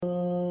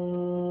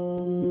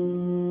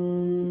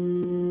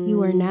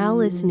You are now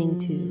listening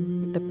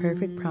to The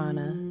Perfect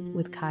Prana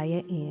with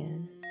Kaya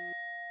Ann.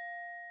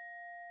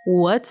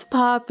 What's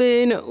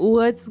poppin'?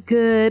 What's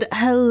good?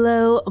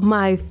 Hello,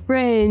 my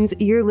friends.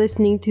 You're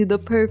listening to The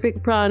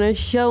Perfect Prana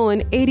show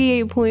on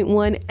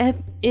 88.1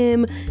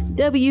 FM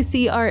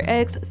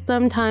WCRX,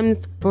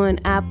 sometimes on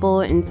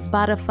Apple and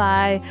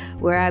Spotify,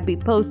 where I be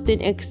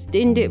posting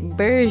extended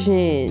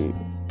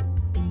versions.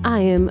 I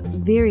am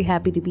very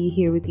happy to be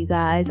here with you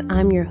guys.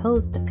 I'm your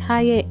host,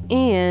 Kaya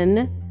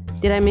Ann.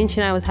 Did I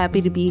mention I was happy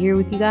to be here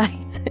with you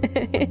guys?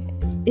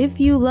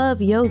 If you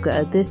love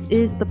yoga, this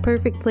is the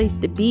perfect place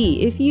to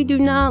be. If you do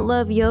not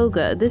love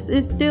yoga, this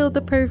is still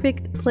the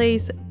perfect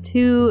place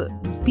to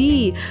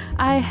be.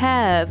 I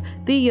have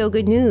the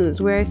Yoga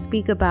News, where I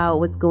speak about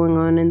what's going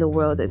on in the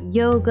world of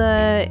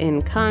yoga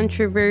and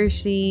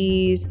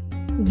controversies.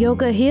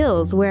 Yoga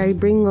Heals, where I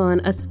bring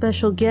on a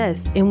special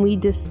guest and we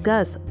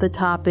discuss the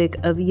topic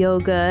of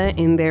yoga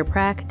and their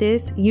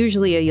practice,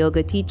 usually a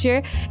yoga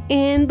teacher,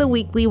 and the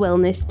weekly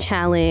wellness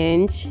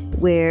challenge,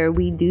 where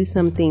we do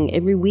something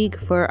every week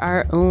for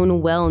our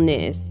own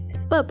wellness.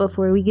 But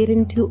before we get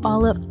into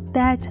all of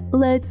that,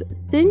 let's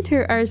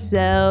center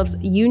ourselves.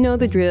 You know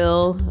the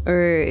drill,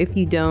 or if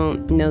you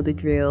don't know the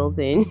drill,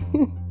 then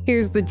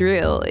here's the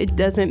drill. It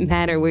doesn't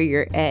matter where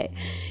you're at.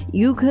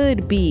 You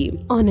could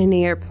be on an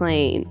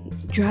airplane,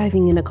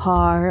 driving in a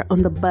car,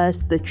 on the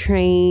bus, the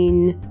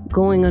train,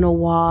 going on a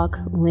walk,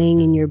 laying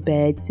in your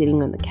bed,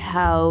 sitting on the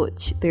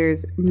couch.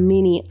 There's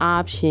many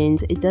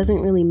options. It doesn't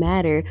really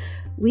matter.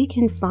 We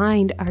can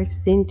find our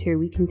center.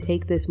 We can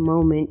take this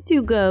moment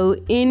to go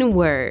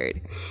inward.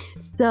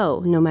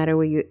 So no matter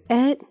where you're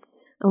at,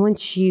 I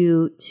want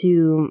you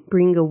to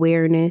bring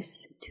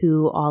awareness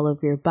to all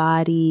of your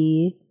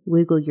body.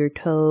 Wiggle your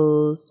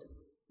toes.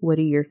 What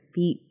do your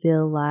feet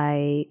feel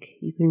like?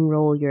 You can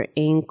roll your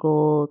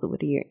ankles. What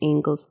do your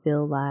ankles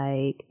feel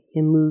like? You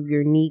can move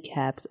your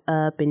kneecaps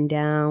up and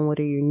down. What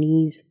do your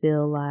knees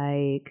feel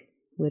like?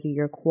 What do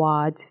your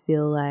quads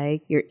feel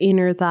like? Your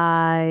inner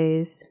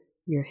thighs,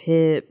 your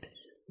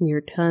hips,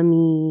 your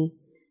tummy,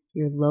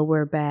 your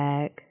lower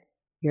back,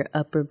 your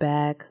upper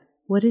back.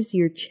 What does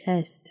your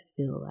chest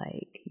feel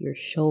like? Your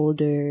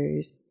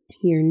shoulders,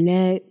 your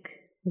neck.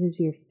 What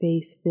does your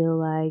face feel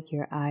like?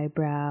 Your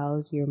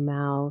eyebrows, your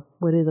mouth?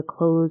 What do the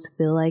clothes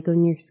feel like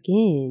on your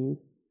skin?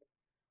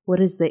 What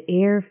does the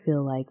air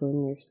feel like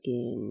on your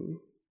skin?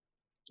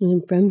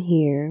 And from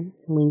here,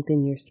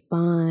 lengthen your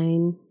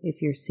spine.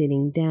 If you're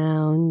sitting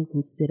down, you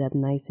can sit up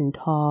nice and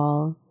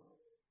tall.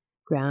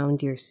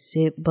 Ground your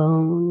sit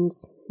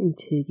bones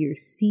into your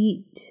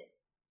seat.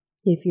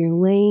 If you're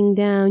laying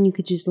down, you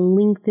could just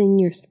lengthen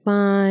your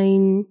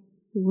spine.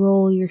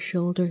 Roll your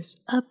shoulders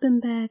up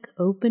and back,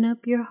 open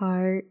up your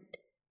heart.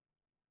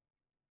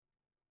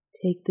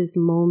 Take this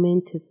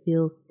moment to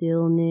feel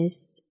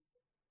stillness.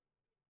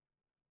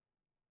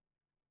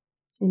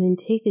 And then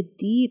take a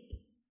deep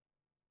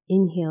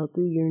inhale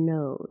through your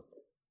nose,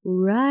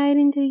 right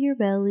into your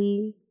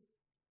belly,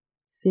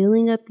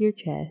 filling up your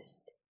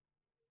chest.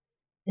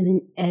 And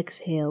then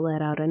exhale,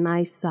 let out a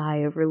nice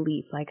sigh of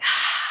relief, like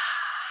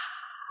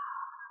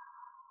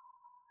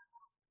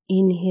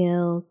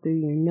inhale through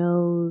your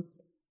nose,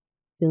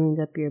 filling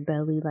up your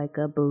belly like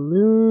a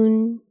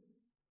balloon.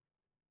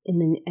 And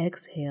then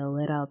exhale,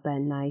 let out that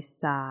nice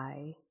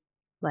sigh,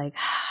 like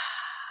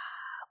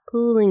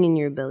pulling in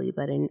your belly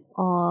button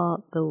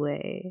all the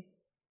way.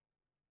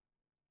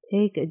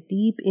 Take a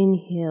deep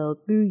inhale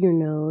through your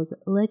nose.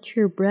 Let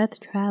your breath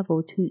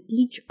travel to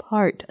each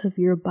part of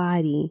your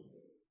body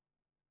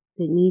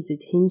that needs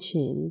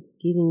attention,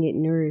 giving it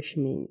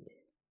nourishment.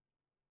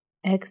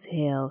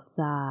 Exhale,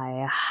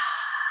 sigh,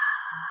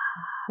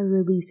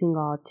 releasing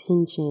all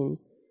tension.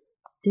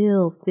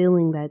 Still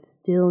feeling that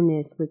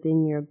stillness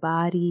within your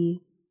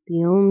body.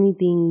 The only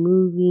thing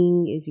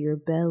moving is your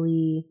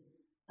belly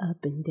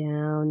up and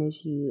down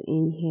as you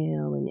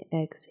inhale and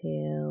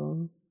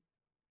exhale.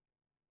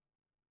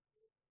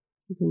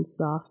 You can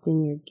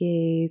soften your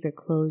gaze or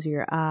close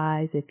your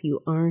eyes if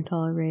you aren't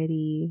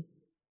already.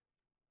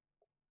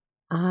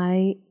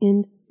 I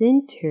am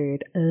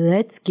centered.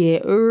 Let's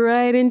get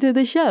right into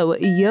the show.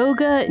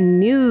 Yoga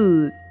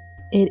News.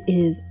 It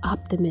is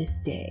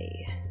Optimist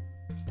Day.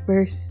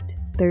 First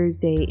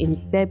Thursday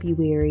in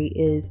February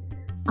is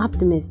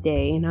Optimist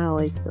Day, and I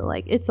always feel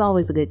like it's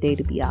always a good day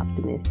to be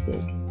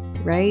optimistic,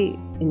 right?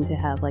 And to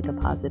have like a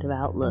positive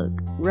outlook,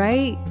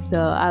 right?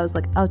 So I was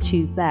like, I'll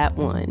choose that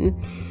one.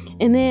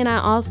 And then I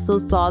also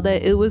saw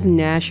that it was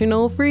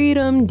National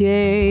Freedom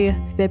Day,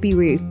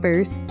 February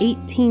 1st,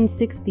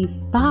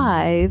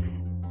 1865.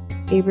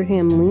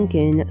 Abraham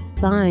Lincoln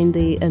signed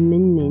the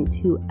amendment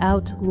to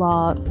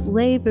outlaw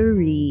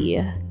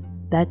slavery.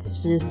 That's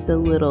just a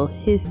little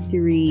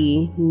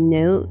history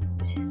note.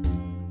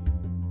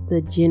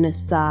 The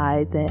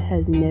genocide that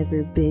has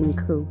never been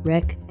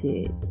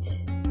corrected.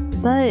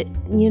 But,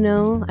 you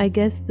know, I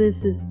guess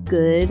this is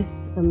good.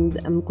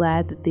 I'm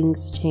glad that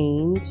things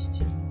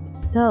changed.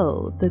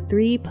 So, the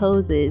 3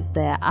 poses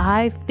that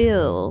I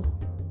feel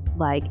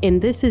like,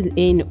 and this is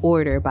in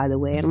order, by the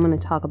way, and I'm going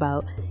to talk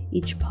about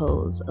each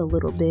pose a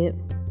little bit.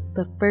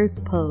 the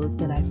first pose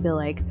that I feel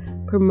like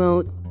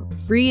promotes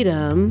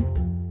freedom,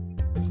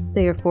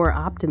 therefore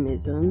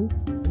optimism,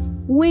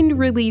 wind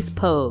release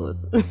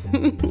pose.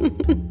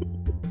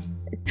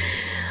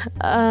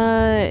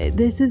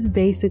 This is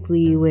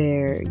basically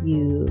where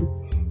you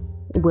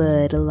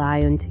would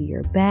lie onto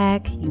your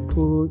back, you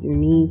pull your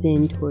knees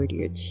in toward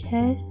your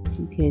chest.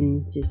 You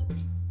can just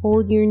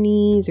hold your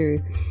knees or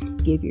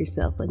give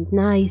yourself a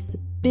nice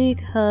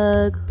big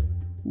hug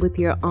with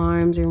your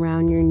arms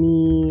around your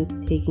knees,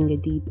 taking a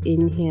deep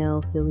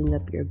inhale, filling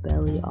up your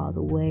belly all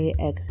the way,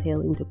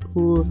 exhaling to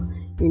pull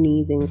your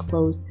knees in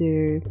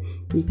closer.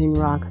 You can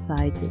rock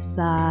side to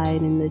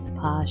side in this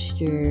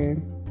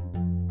posture.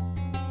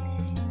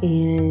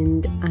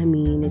 And I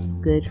mean, it's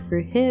good for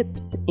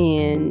hips.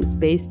 And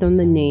based on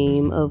the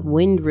name of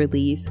wind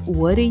release,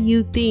 what do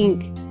you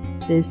think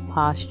this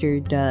posture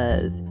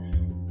does?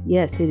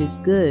 Yes, it is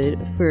good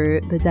for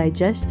the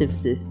digestive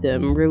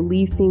system,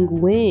 releasing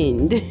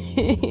wind,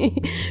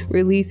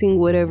 releasing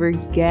whatever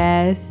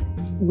gas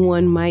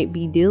one might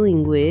be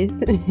dealing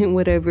with,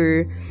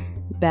 whatever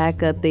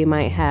backup they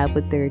might have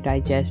with their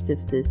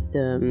digestive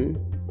system.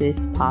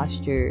 This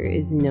posture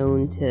is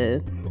known to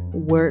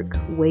work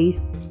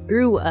waste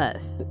through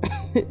us.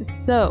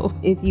 So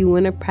if you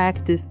want to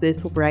practice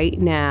this right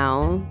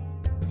now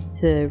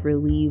to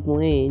relieve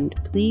wind,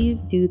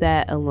 please do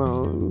that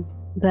alone.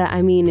 But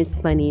I mean, it's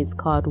funny, it's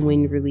called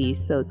wind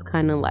release, so it's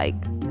kind of like,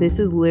 this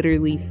is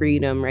literally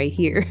freedom right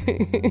here.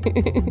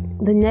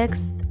 The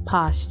next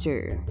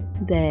posture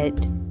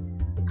that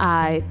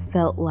I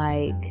felt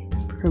like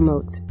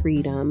promotes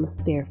freedom,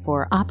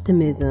 therefore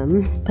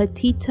optimism,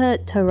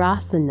 Patita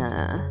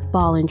Tarasana,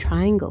 ball and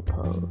triangle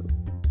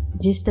pose.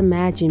 Just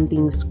imagine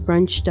being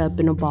scrunched up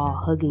in a ball,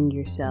 hugging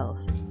yourself.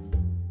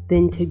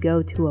 Then to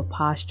go to a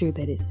posture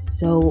that is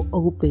so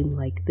open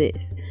like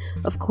this.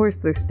 Of course,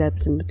 there's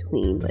steps in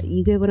between, but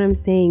you get what I'm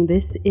saying?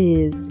 This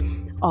is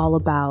all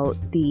about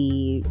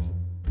the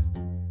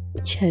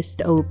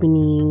chest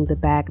opening, the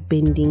back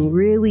bending,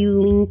 really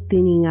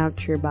lengthening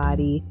out your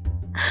body.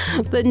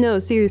 But no,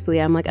 seriously,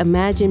 I'm like,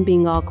 imagine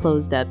being all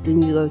closed up, then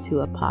you go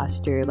to a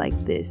posture like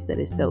this that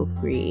is so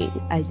freeing.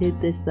 I did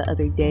this the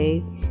other day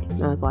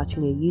when I was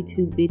watching a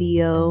YouTube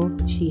video.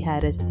 She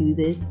had us do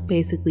this.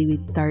 Basically, we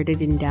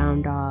started in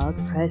down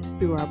dog, pressed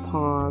through our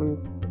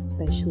palms,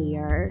 especially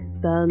our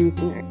thumbs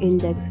and our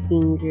index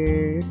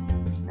finger.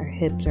 Our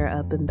hips are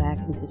up and back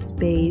into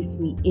space.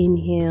 We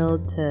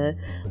inhaled to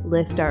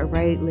lift our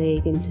right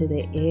leg into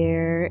the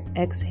air.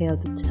 Exhale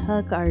to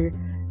tuck our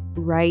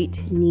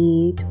right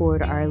knee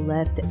toward our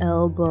left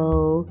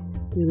elbow,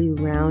 really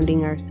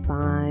rounding our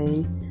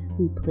spine.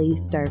 We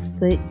placed our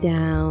foot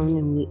down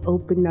and we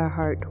opened our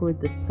heart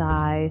toward the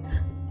sky,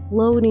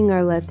 floating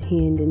our left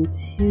hand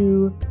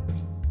into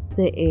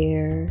the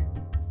air.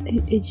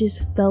 It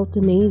just felt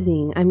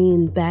amazing. I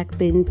mean, back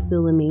bends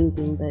feel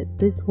amazing, but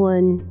this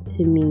one,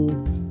 to me,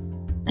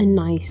 a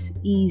nice,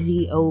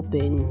 easy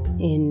open,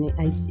 and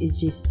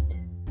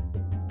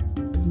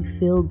you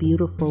feel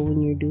beautiful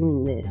when you're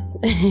doing this.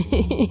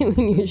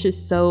 When you're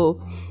just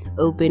so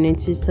open,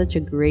 it's just such a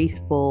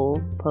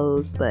graceful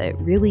pose, but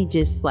really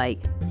just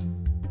like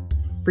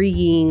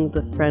freeing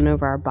the front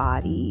of our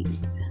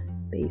bodies,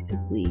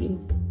 basically.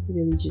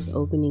 Really just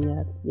opening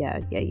up.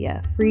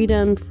 Yeah.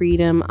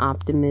 Freedom,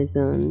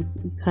 optimism.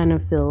 You kind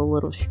of feel a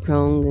little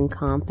strong and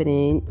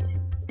confident.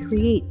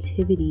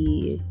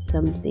 Creativity is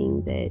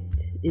something that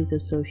is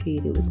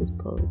associated with this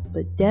pose,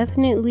 but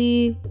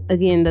definitely,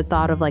 again, the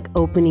thought of like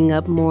opening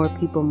up more,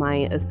 people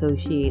might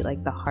associate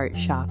like the heart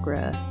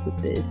chakra with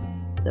this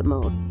the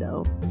most.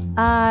 So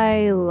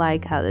I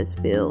like how this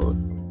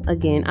feels.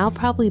 Again, I'll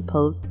probably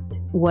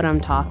post what I'm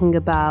talking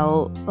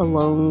about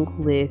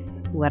along with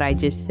what I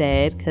just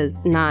said, because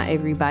not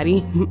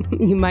everybody,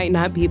 you might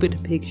not be able to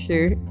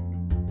picture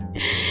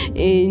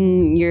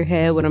in your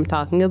head what I'm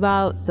talking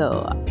about.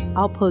 So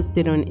I'll post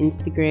it on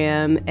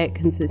Instagram at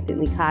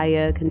Consistently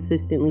Kaya,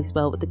 consistently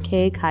spelled with a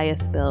K, Kaya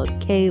spelled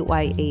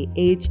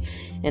Kyah,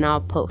 and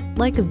I'll post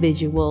like a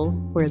visual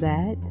for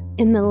that.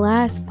 And the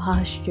last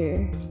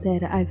posture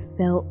that I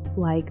felt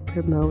like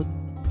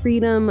promotes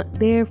freedom,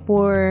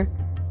 therefore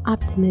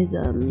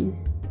optimism,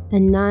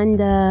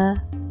 Ananda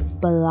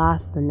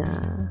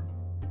Balasana,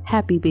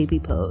 happy baby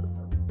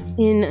pose.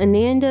 And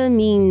Ananda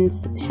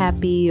means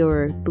happy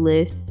or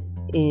bliss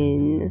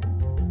in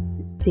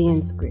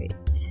Sanskrit.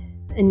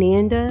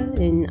 Ananda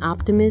and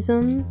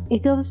optimism,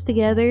 it goes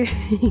together.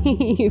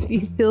 If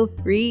you feel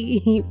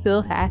free, you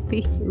feel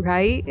happy,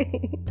 right?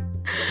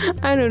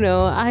 I don't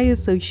know. I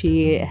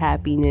associate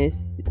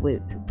happiness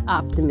with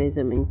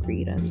optimism and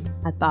freedom.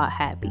 I thought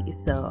happy,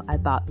 so I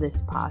thought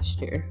this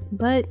posture.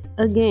 But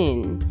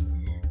again,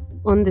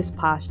 on this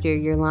posture,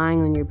 you're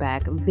lying on your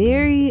back,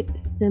 very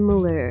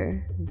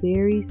similar to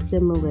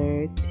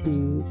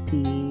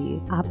the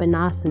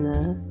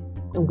Apanasana,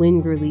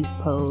 wind release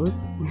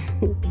pose.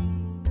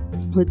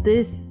 With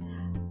this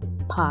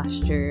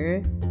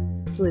posture,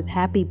 with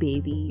happy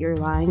baby, you're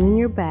lying on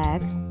your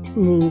back,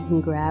 and then you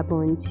can grab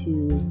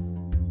onto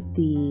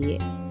the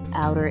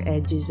outer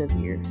edges of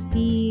your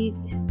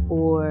feet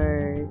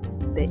or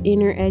the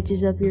inner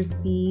edges of your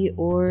feet,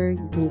 or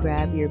you can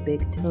grab your big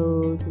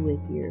toes with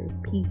your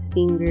peace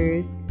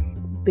fingers,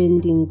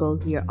 bending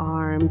both your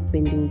arms,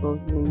 bending both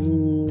your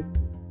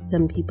knees.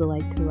 Some people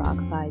like to rock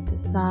side to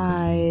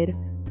side,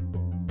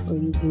 or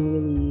you can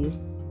really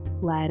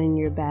flatten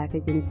your back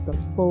against the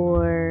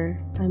floor.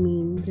 I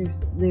mean,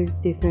 there's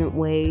different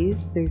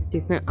ways, there's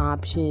different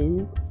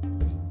options.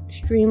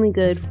 Extremely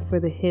good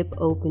for the hip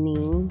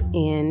opening.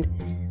 And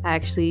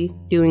actually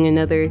doing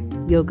another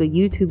yoga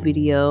YouTube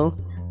video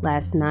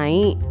last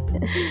night,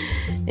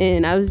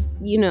 and I was,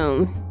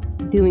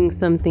 doing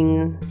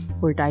something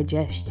for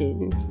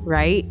digestion,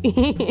 right?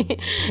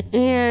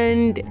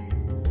 And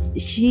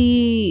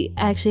she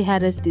actually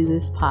had us do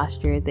this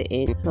posture at the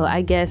end. So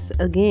I guess,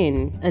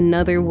 again,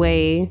 another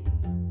way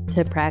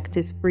to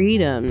practice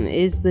freedom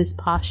is this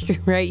posture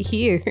right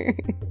here.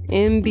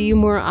 And be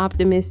more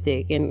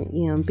optimistic.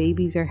 And,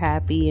 babies are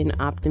happy and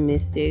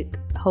optimistic.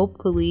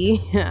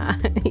 Hopefully,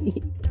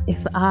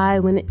 if I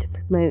wanted to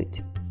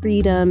promote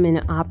freedom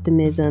and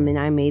optimism, and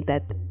I made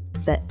that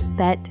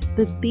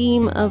the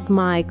theme of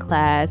my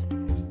class,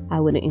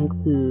 I would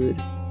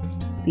include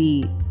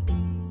these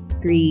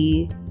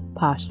 3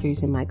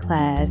 postures in my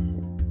class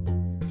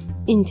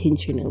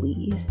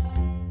intentionally.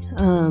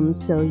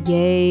 So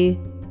yay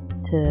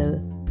to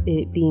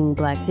it being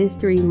Black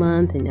History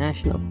Month and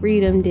National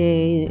Freedom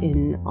Day,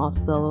 and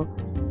also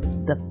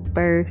the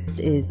first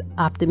is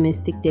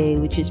Optimistic Day,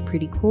 which is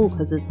pretty cool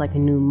because it's like a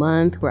new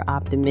month. We're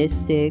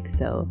optimistic.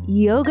 So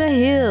Yoga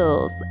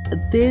Heals.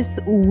 This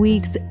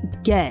week's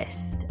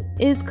guest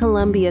is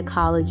Columbia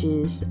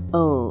College's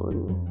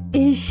own.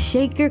 Is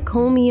Shaker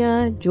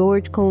Comia,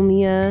 George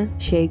Comia,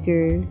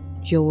 Shaker,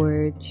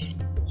 George.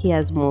 He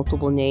has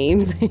multiple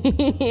names.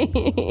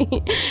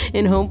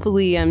 And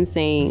hopefully I'm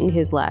saying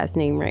his last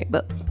name right,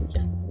 but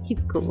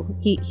he's cool.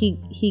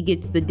 He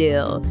gets the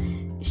deal.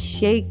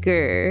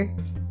 Shaker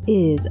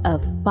is a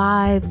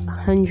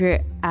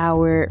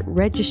 500-hour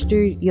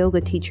registered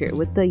yoga teacher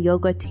with the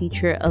Yoga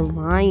Teacher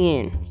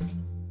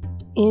Alliance.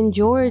 And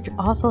George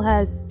also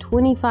has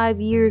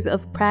 25 years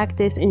of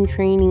practice and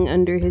training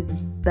under his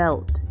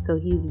belt. So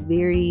he's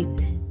very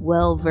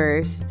well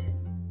versed.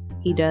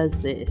 He does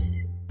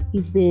this.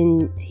 He's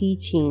been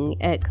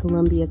teaching at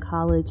Columbia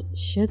College,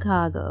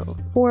 Chicago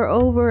for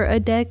over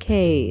a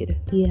decade.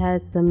 He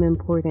has some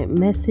important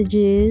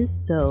messages,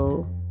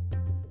 so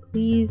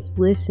please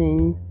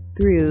listen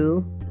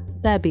through.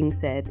 That being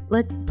said,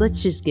 let's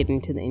just get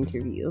into the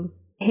interview.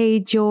 Hey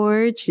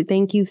George,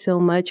 thank you so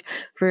much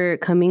for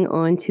coming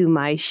on to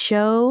my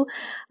show.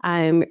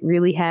 I'm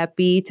really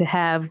happy to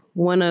have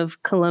one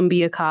of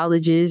Columbia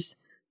College's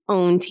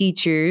own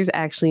teachers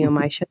actually on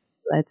my show.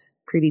 That's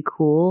pretty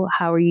cool.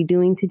 How are you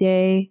doing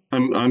today?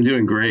 I'm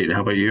doing great.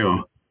 How about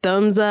you?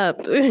 Thumbs up.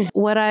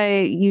 What I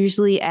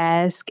usually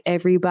ask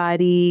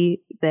everybody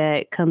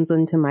that comes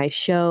onto my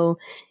show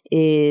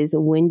is,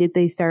 when did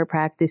they start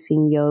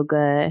practicing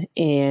yoga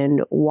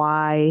and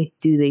why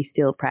do they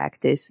still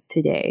practice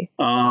today?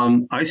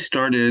 I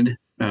started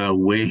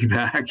way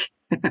back.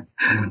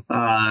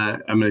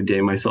 I'm going to date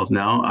myself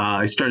now.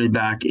 I started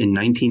back in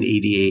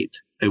 1988.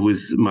 It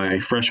was my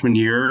freshman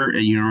year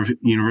at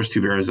University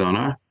of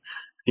Arizona.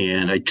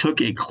 And I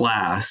took a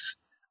class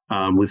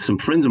with some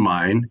friends of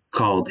mine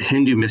called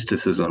Hindu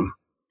Mysticism.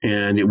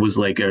 And it was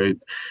like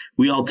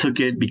we all took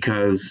it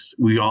because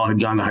we all had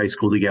gone to high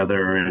school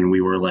together, and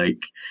we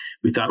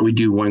thought we'd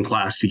do one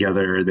class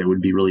together that would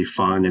be really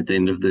fun at the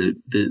end of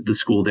the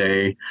school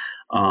day.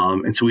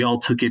 And so we all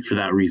took it for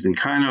that reason,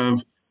 kind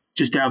of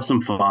just to have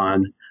some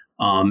fun.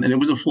 And it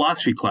was a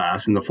philosophy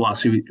class in the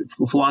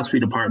philosophy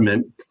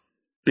department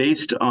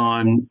based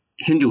on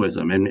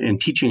Hinduism and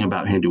teaching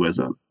about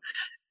Hinduism.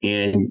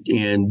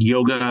 And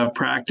yoga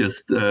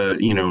practice,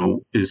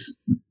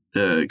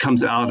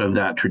 comes out of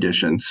that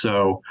tradition.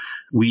 So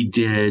we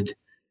did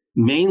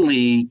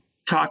mainly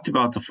talked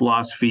about the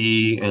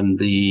philosophy and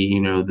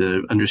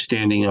the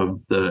understanding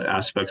of the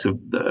aspects of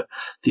the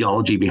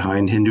theology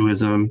behind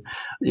Hinduism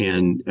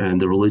and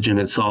the religion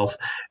itself.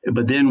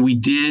 But then we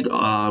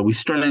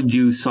started to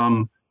do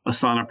some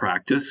asana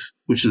practice,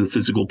 which is a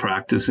physical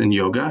practice in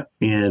yoga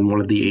and one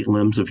of the 8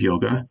 limbs of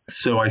yoga.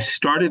 So I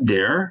started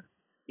there.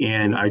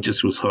 And I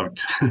just was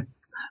hooked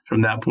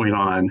from that point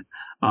on.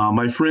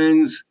 My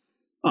friends,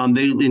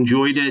 they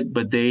enjoyed it,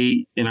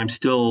 and I'm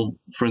still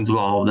friends with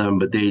all of them,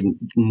 but they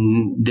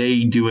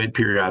do it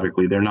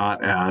periodically. They're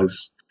not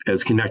as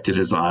connected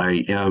as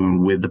I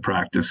am with the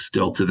practice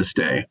still to this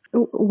day.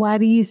 Why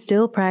do you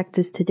still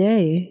practice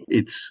today?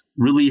 It's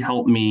really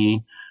helped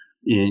me,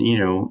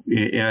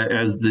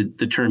 as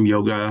the term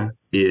yoga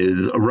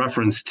is a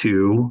reference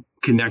to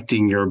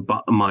connecting your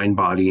mind,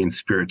 body, and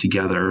spirit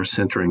together,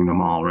 centering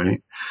them all,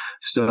 right?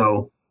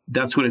 So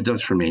that's what it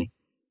does for me,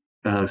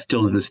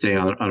 still to this day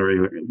on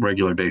a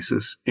regular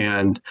basis.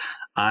 And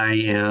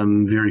I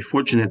am very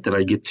fortunate that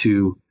I get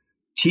to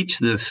teach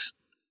this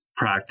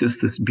practice,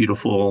 this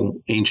beautiful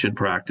ancient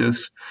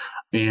practice,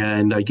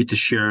 and I get to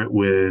share it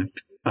with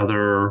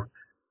other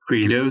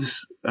creatives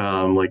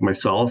like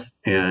myself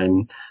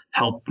and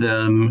help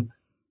them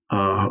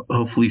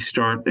hopefully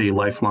start a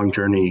lifelong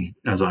journey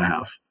as I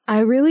have. I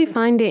really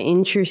find it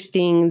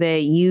interesting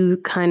that you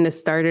kind of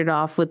started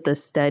off with the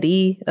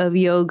study of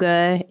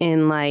yoga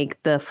and like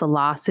the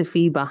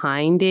philosophy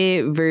behind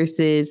it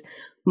versus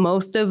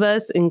most of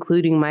us,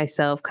 including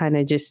myself, kind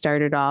of just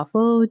started off,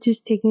 oh,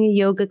 just taking a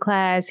yoga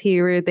class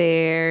here or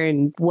there.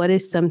 And what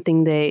is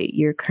something that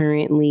you're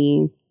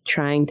currently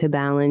trying to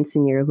balance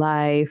in your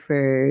life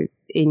or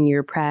in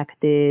your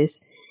practice?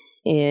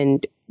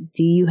 And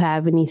do you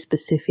have any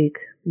specific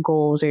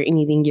goals or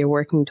anything you're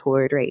working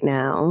toward right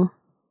now?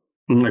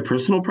 My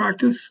personal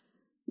practice?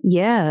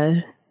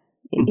 Yeah,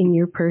 in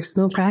your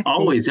personal practice.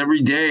 Always,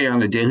 every day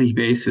on a daily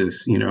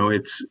basis.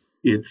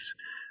 It's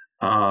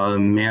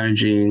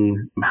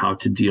managing how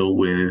to deal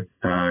with,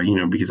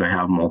 because I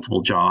have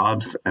multiple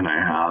jobs and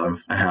I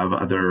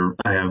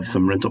have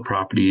some rental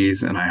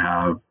properties and I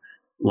have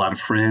a lot of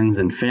friends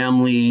and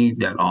family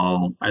that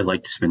all I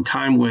like to spend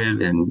time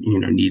with and,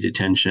 need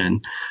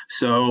attention.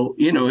 So,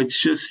 it's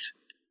just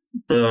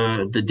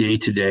the day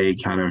to day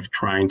kind of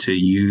trying to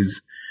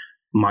use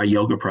my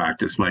yoga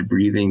practice, my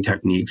breathing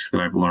techniques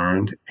that I've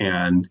learned,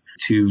 and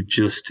to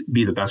just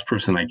be the best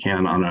person I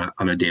can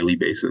on a daily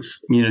basis,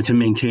 to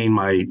maintain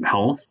my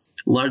health.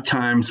 A lot of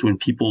times when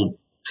people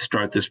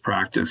start this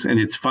practice, and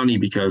it's funny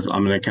because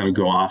I'm going to kind of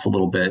go off a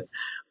little bit,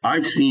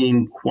 I've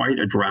seen quite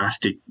a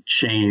drastic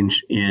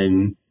change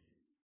in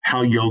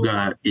how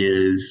yoga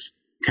is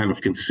kind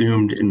of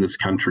consumed in this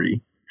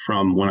country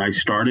from when I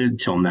started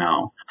till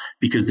now.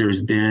 Because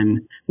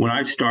when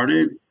I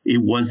started,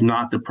 it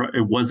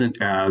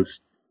wasn't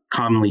as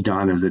commonly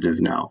done as it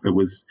is now. It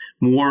was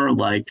more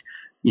like,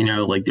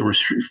 there were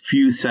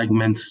few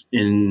segments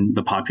in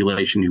the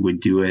population who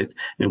would do it.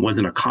 It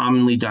wasn't a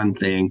commonly done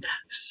thing.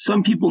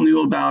 Some people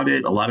knew about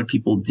it. A lot of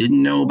people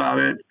didn't know about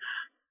it.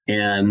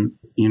 And,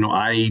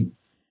 I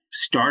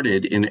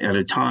started at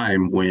a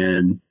time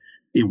when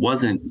it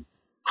wasn't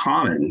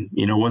common,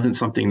 it wasn't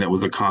something that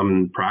was a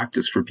common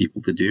practice for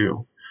people to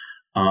do.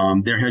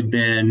 There had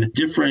been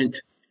different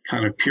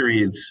kind of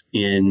periods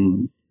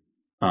in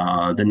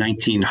the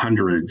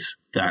 1900s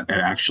that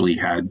actually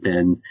had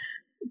been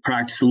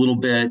practiced a little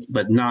bit,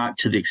 but not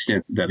to the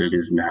extent that it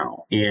is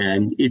now.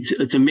 And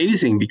it's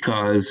amazing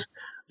because,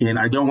 and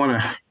I don't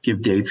want to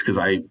give dates because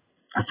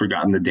I've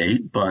forgotten the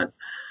date, but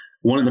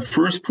one of the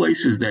first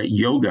places that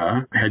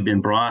yoga had been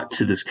brought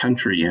to this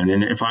country,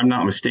 and if I'm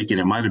not mistaken,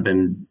 it might have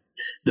been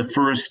the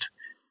first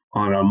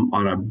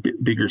on a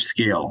bigger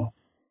scale.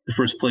 The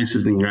first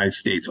places in the United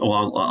States. Oh,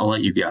 I'll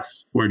let you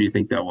guess. Where do you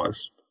think that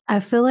was? I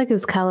feel like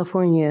it's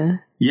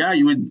California. Yeah,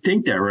 you would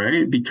think that,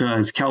 right?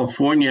 Because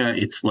California,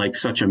 it's like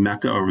such a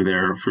mecca over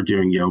there for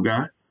doing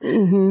yoga,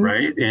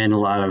 right? And a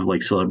lot of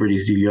like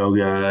celebrities do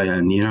yoga,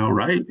 and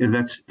right? And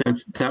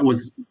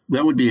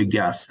that would be a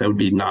guess. That would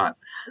be not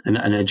an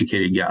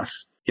uneducated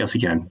guess. Guess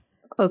again.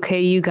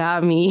 Okay, you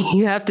got me.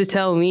 You have to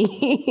tell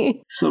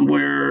me.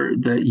 Somewhere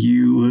that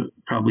you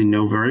probably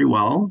know very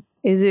well.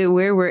 Is it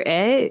where we're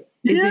at?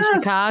 Is it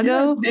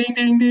Chicago? Yes. Ding,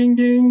 ding, ding,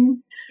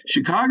 ding.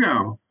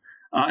 Chicago.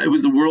 It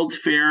was the World's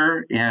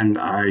Fair, and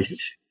I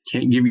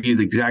can't give you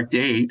the exact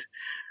date,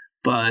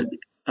 but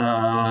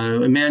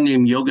a man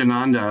named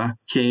Yogananda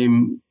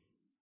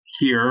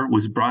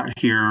was brought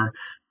here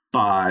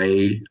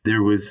by,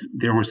 there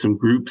were some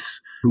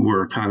groups who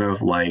were kind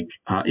of like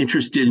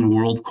interested in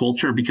world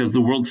culture, because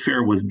the World's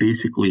Fair was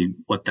basically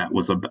what that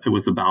was about. It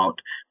was about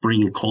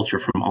bringing culture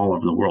from all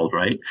over the world,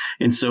 right?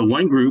 And so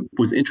one group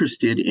was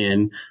interested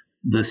in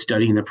the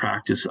study and the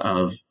practice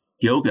of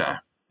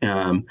yoga,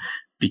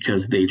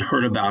 because they'd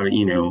heard about it.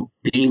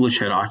 The English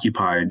had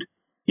occupied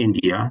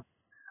India,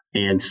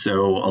 and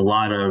so a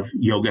lot of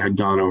yoga had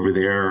gone over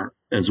there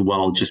as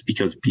well, just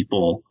because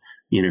people,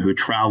 who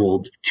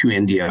traveled to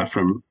India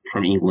from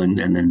England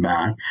and then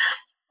back.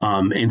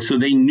 And so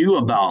they knew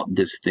about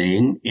this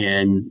thing,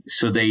 and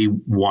so they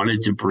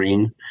wanted to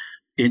bring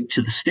it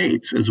to the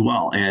States as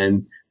well.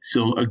 And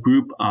so a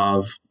group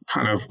of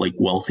kind of like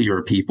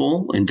wealthier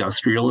people,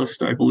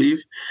 industrialists, I believe,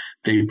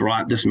 they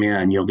brought this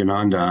man,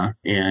 Yogananda,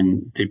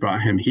 and they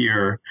brought him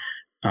here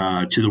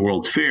to the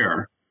World's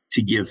Fair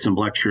to give some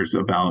lectures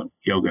about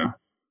yoga.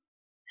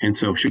 And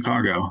so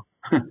Chicago,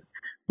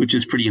 which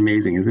is pretty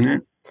amazing, isn't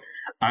it?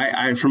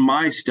 I from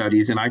my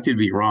studies, and I could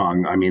be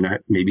wrong. I mean,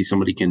 maybe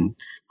somebody can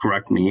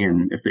correct me,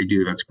 and if they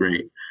do, that's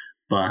great.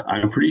 But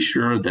I'm pretty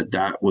sure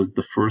that was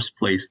the first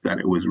place that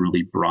it was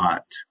really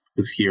brought,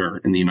 was here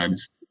in the United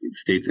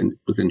States, and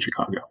was in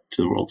Chicago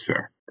to the World's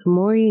Fair. The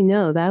more you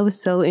know. That was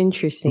so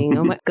interesting.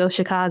 Oh my, go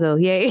Chicago.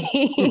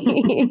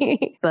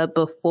 Yay. But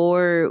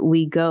before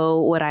we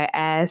go, what I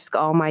ask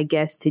all my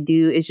guests to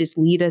do is just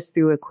lead us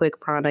through a quick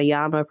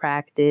pranayama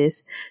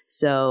practice.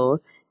 So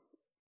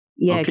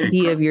it could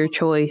be of your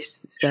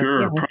choice. So,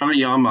 sure. Yeah.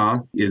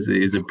 Pranayama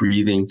is a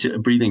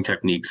breathing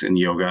techniques in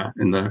yoga,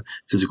 in the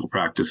physical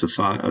practice of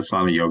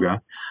asana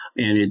yoga.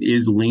 And it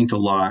is linked a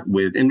lot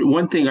with, and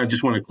one thing I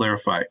just want to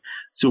clarify.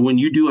 So when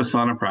you do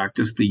asana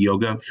practice, the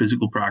yoga,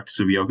 physical practice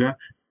of yoga,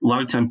 a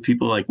lot of times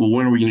people are like, well,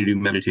 when are we going to do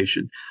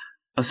meditation?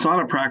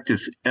 Asana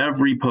practice,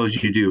 every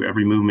pose you do,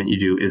 every movement you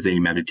do is a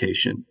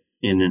meditation.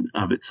 in and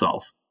of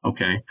itself.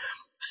 Okay.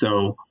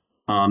 So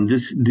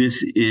this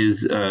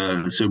is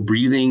so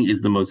breathing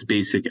is the most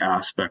basic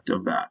aspect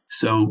of that.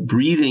 So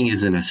breathing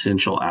is an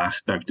essential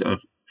aspect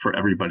for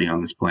everybody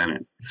on this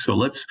planet. So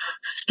let's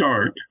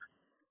start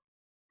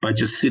by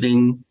just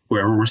sitting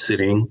wherever we're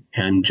sitting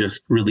and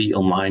just really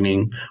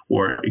aligning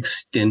or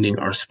extending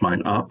our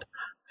spine up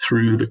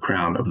through the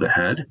crown of the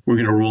head. We're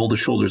going to roll the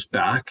shoulders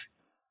back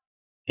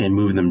and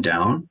move them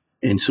down.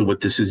 And so what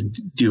this is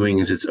doing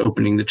is it's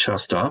opening the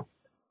chest up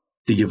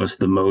to give us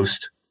the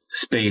most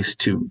space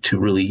to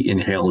really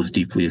inhale as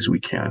deeply as we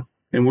can.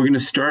 And we're going to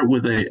start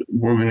we're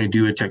going to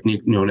do a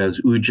technique known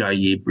as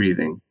Ujjayi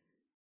breathing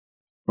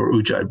or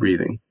Ujjayi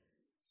breathing.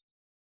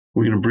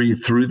 We're going to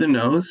breathe through the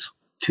nose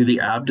to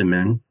the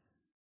abdomen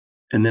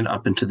and then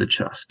up into the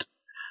chest.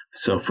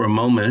 So for a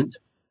moment,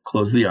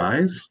 close the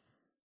eyes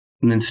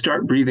and then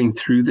start breathing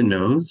through the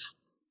nose,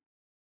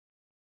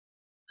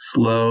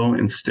 slow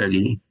and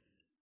steady,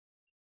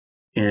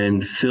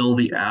 and fill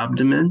the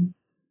abdomen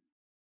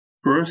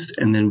first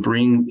and then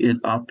bring it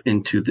up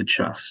into the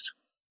chest.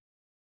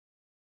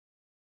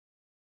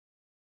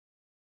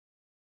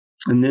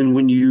 And then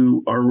when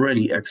you are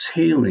ready,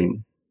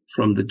 exhaling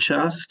from the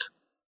chest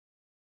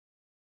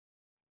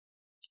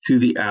to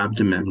the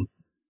abdomen,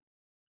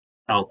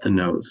 out the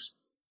nose.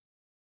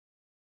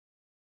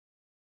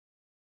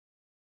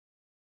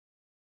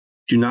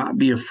 Do not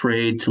be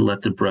afraid to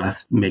let the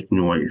breath make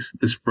noise.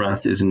 This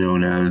breath is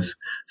known as,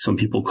 some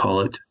people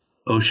call it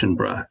ocean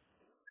breath.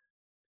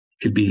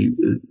 It could be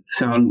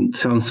sound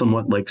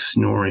somewhat like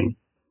snoring.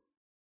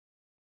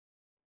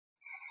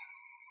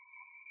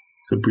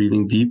 So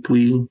breathing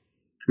deeply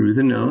through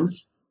the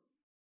nose,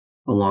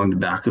 along the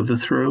back of the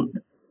throat,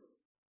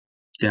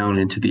 down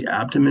into the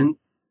abdomen,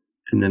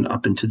 and then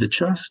up into the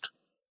chest.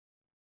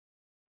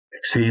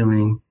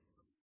 Exhaling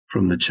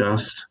from the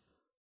chest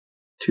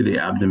to the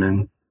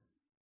abdomen,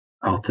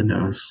 out the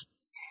nose.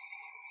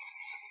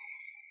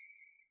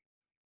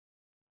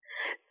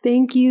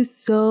 Thank you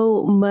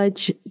so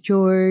much,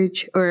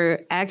 George, or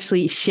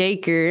actually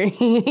Shaker.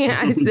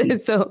 I said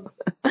so.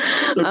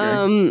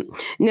 Okay.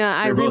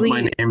 No, They're both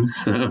my names.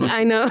 So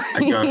I know.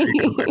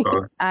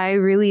 I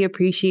really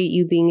appreciate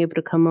you being able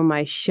to come on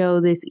my show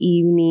this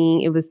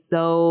evening. It was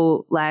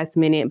so last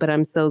minute, but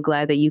I'm so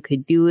glad that you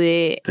could do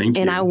it. Thank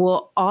you. And I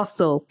will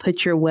also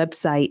put your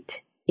website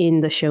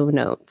in the show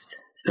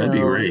notes. So, that'd be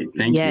great.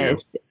 Thank you.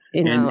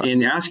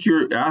 And ask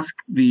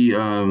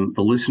the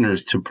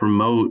listeners to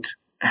promote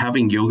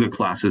having yoga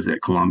classes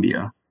at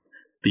Columbia,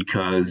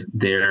 because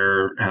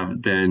there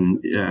have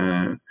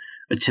been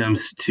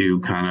attempts to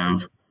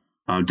kind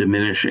of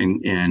diminish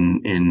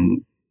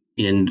in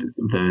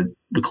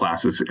the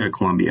classes at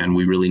Columbia, and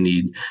we really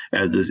need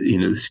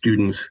the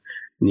students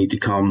need to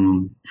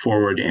come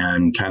forward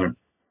and kind of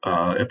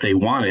if they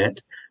want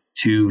it,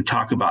 to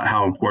talk about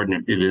how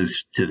important it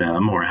is to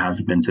them, or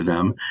has been to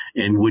them,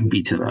 and would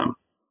be to them.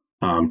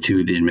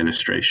 To the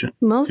administration.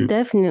 Most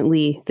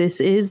definitely. This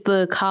is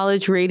the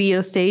college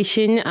radio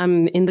station.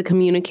 I'm in the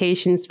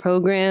communications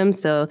program,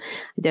 so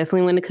I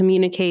definitely want to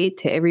communicate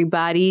to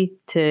everybody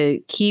to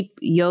keep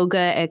yoga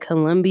at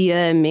Columbia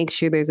and make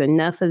sure there's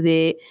enough of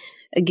it.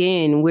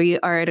 Again, we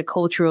are at a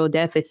cultural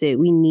deficit.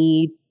 We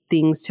need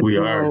things to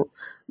promote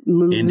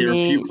movement. And there are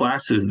a few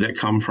classes that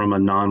come from a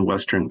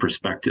non-Western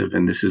perspective,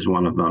 and this is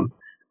one of them.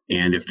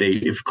 And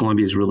if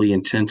Columbia is really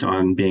intent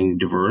on being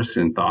diverse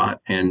in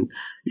thought and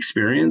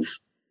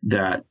experience,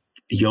 that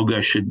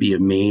yoga should be a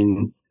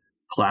main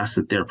class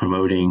that they're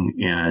promoting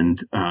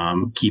and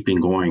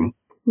keeping going.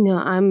 No,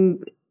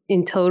 I'm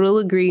in total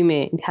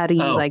agreement. How do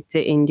you like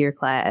to end your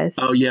class?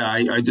 Oh, yeah.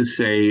 I just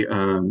say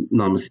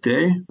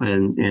namaste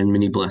and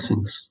many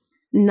blessings.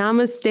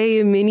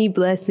 Namaste and many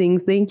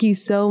blessings. Thank you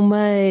so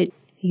much.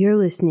 You're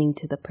listening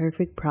to The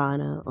Perfect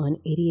Prana on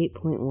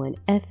 88.1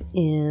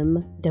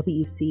 FM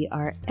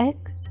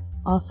WCRX,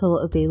 also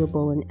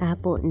available on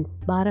Apple and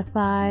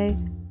Spotify,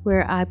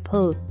 where I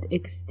post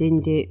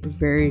extended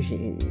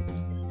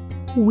versions.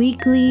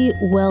 Weekly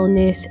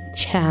Wellness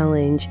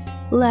Challenge.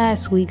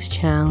 Last week's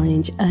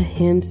challenge,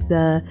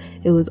 Ahimsa,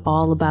 it was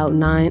all about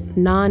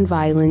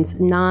non-violence,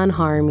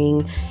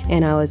 non-harming,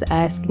 and I was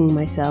asking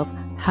myself,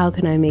 how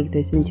can I make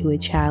this into a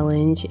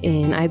challenge?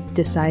 And I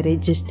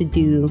decided just to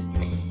do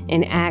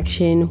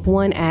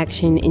one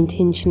action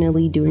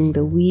intentionally during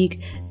the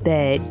week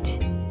that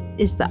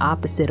is the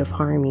opposite of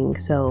harming.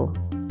 So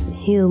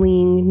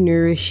healing,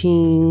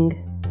 nourishing,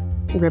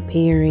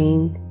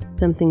 repairing,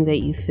 something that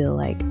you feel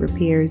like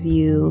repairs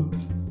you,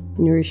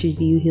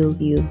 nourishes you,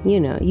 heals you.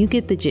 You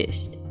get the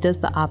gist. Does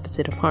the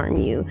opposite of harm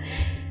you.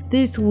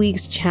 This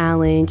week's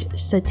challenge,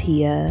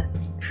 Satya,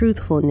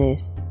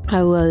 truthfulness.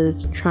 I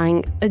was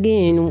trying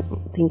again,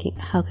 thinking,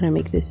 how can I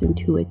make this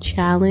into a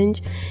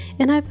challenge?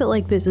 And I feel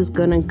like this is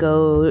gonna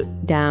go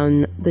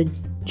down the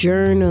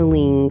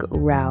journaling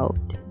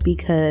route,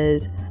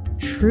 because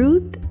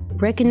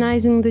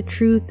recognizing the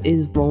truth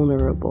is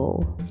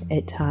vulnerable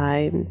at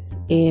times.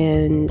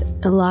 And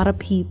a lot of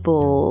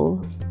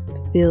people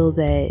feel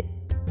that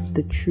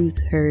the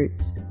truth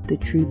hurts, the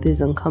truth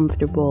is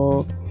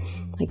uncomfortable.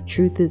 Like,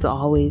 truth is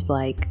always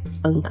like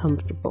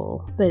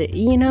uncomfortable. But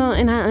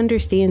and I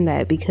understand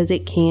that, because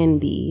it can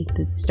be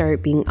to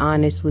start being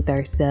honest with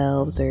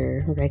ourselves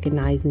or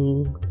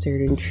recognizing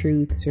certain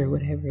truths or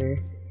whatever.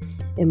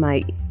 You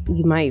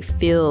might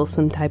feel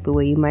some type of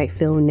way. You might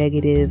feel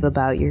negative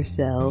about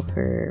yourself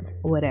or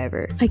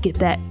whatever. I get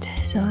that.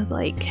 So I was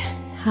like,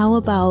 how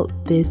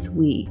about this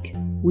week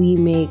we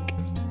make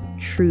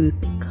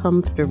truth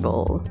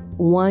comfortable?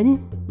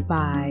 One,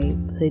 by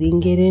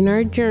putting it in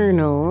our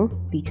journal,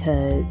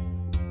 because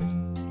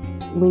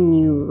when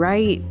you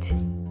write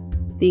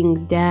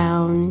things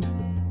down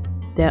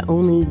that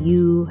only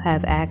you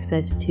have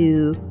access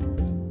to,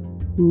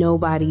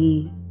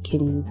 nobody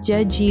can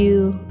judge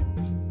you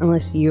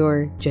unless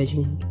you're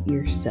judging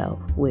yourself,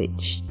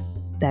 which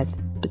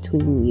that's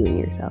between you and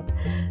yourself.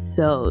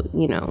 So,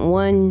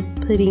 one,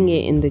 putting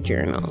it in the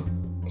journal.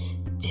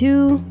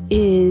 Two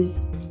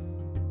is,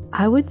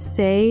 I would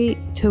say,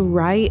 to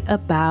write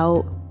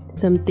about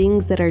some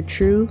things that are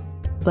true,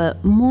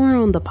 but more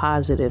on the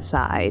positive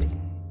side.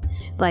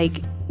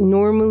 Like,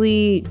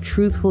 normally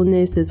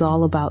truthfulness is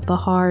all about the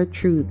hard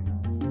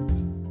truths,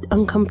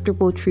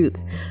 uncomfortable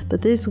truths.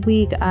 But this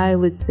week, I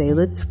would say,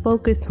 let's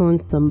focus on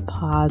some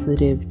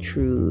positive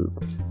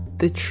truths.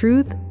 The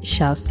truth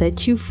shall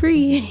set you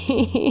free.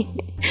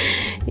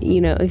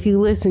 If you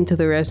listen to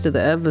the rest of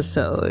the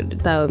episode,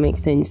 that would make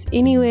sense.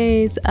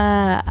 Anyways,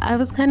 I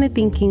was kind of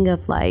thinking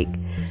of like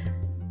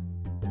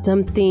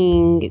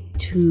something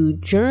to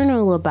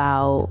journal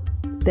about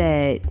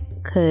that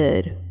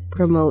could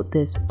promote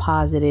this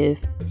positive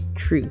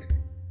truth,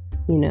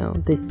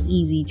 this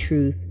easy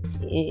truth.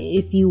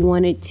 If you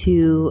wanted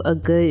to, a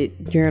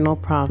good journal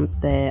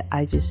prompt that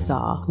I just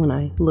saw when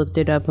I looked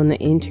it up on the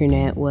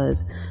internet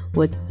was,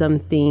 what's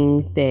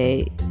something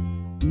that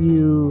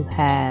you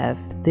have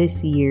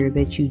this year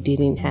that you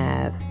didn't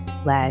have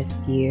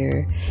last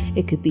year?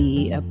 It could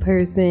be a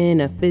person,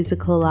 a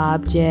physical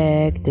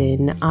object,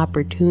 an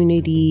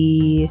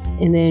opportunity,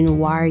 and then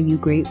why are you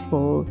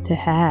grateful to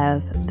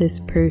have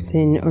this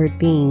person or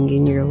thing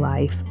in your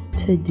life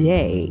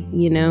today?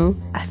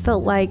 I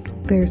felt like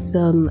there's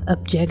some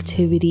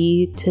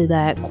objectivity to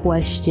that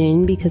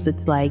question, because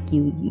it's like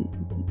you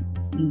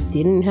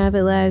didn't have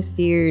it last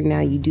year, now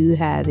you do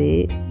have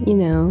it,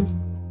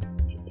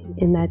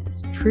 and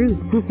that's true.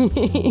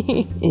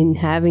 And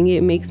having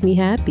it makes me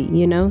happy,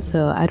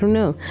 so I don't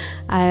know.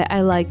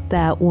 I like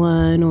that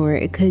one. Or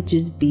it could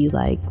just be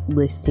like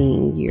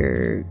listing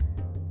your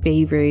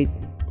favorite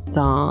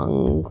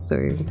songs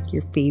or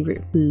your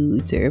favorite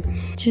foods, or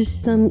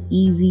just some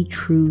easy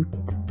truths,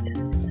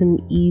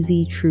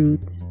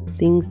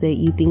 things that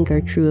you think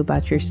are true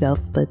about yourself,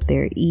 but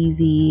they're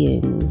easy.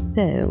 And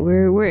so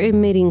we're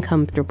admitting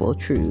comfortable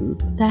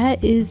truths.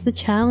 That is the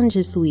challenge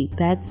this week.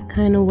 That's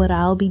kind of what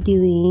I'll be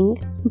doing.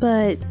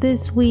 But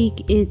this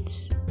week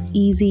it's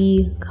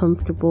easy,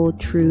 comfortable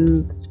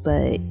truths,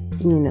 but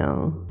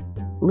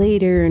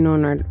later and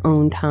on our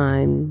own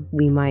time,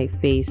 we might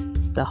face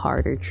the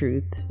harder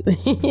truths.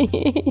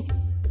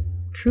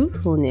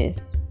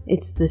 Truthfulness.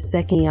 It's the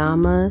second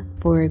yama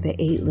for the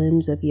 8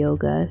 limbs of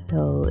yoga,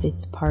 so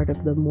it's part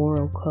of the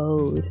moral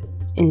code.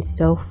 And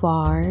so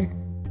far,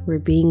 we're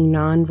being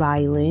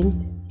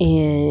nonviolent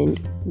and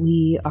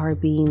we are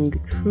being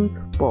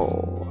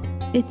truthful.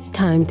 It's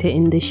time to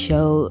end the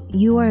show.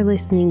 You are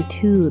listening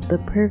to the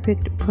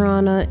Perfect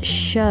Prana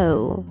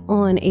Show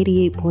on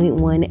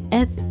 88.1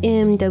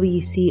 FM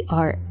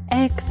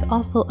WCRX,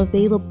 also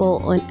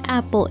available on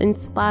Apple and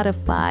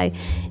Spotify.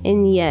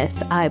 And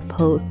yes, I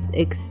post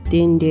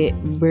extended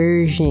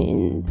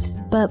versions.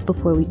 But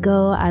before we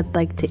go, I'd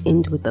like to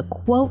end with a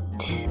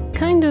quote,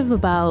 kind of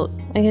about,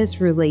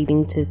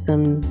 relating to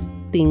some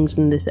things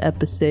in this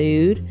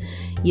episode.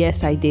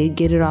 Yes, I did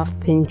get it off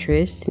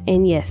Pinterest.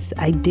 And yes,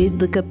 I did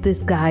look up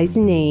this guy's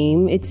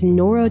name. It's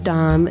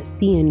Norodom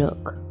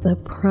Sihanouk, the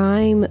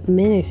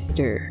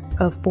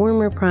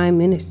former prime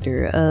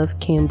minister of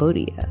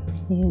Cambodia.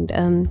 And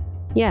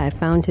I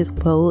found his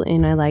quote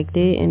and I liked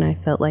it and I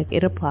felt like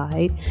it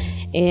applied.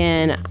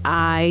 And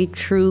I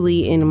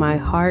truly, in my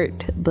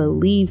heart,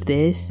 believe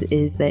this,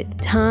 is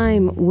that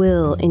time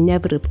will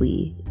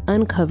inevitably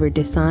uncover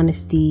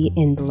dishonesty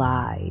and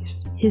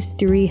lies.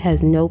 History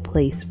has no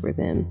place for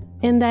them.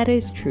 And that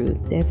is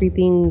truth.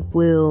 Everything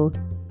will,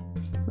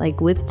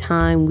 with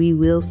time, we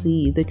will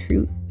see the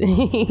truth.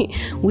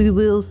 We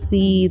will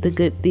see the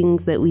good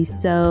things that we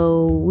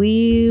sow.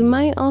 We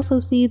might also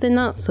see the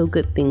not so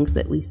good things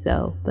that we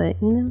sow. But,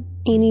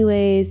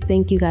 anyways,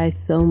 thank you guys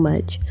so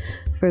much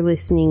for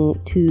listening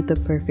to the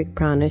Perfect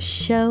Prana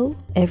Show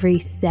every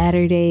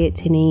Saturday at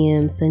 10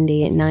 a.m.,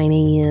 Sunday at 9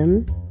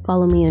 a.m.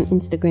 Follow me on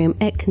Instagram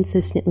at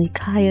consistently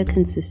Kaya,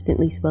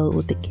 consistently spelled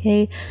with a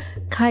K,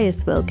 Kaya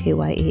spelled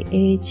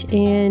Kyah.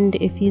 And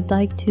if you'd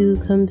like to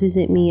come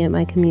visit me at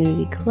my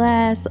community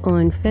class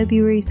on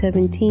February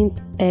 17th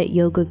at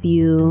Yoga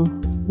View,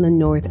 the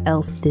North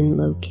Elston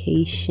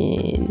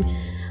location.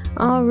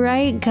 All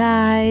right,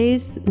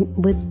 guys,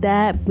 with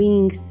that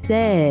being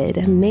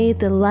said, may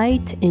the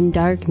light and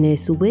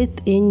darkness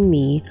within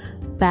me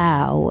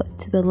bow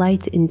to the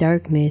light and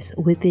darkness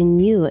within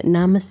you.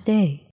 Namaste.